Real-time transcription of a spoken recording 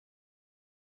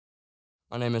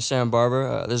My name is Sam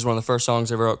Barber. This is one of the first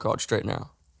songs I ever wrote called Straight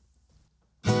Now.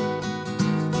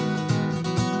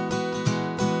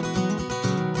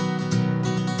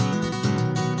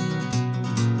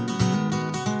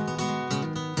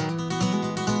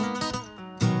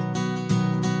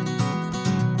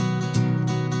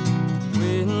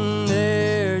 When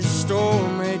there's a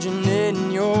storm raging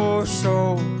in your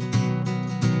soul,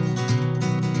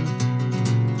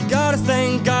 you gotta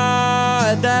thank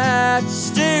God that you're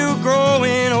still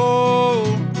growing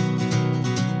old.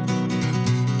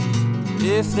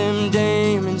 If them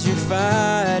demons you're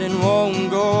fighting won't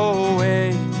go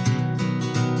away,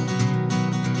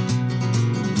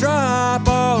 drop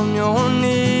on your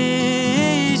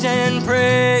knees and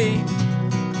pray.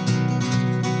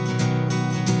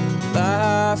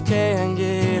 Life can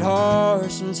get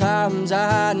hard sometimes,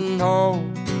 I know.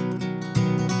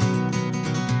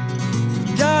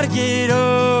 You gotta get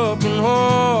up and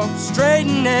walk straight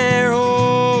and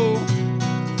narrow.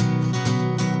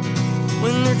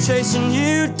 When they're chasing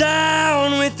you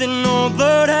down with an old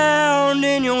bloodhound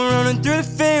and you're running through the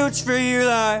fields for your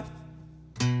life,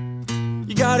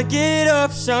 you gotta get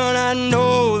up, son, I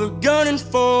know they're gunning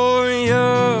for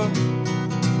you.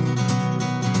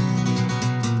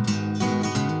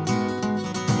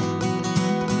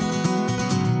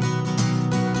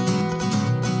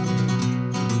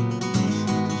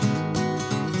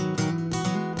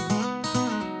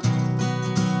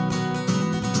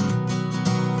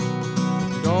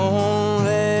 Don't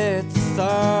let the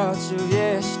thoughts of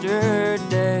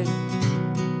yesterday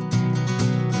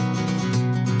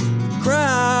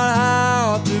crowd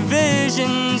out the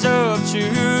visions of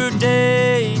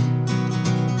today.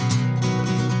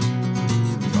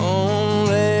 Don't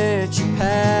let your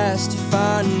past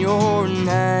define your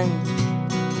name.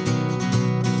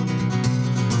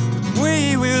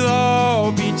 We will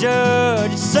all be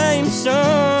judged the same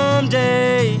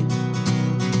someday.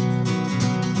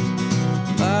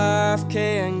 Life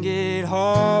can get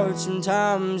hard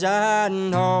sometimes, I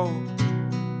know.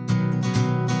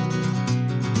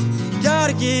 You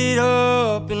gotta get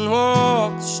up and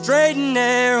walk straight and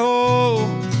narrow.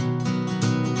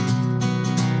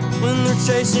 When they're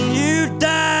chasing you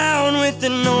down with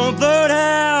an old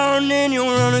bloodhound and you're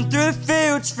running through the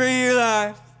fields for your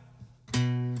life,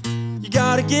 you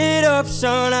gotta get up,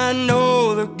 son, I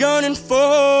know they're gunning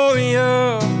for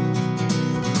you.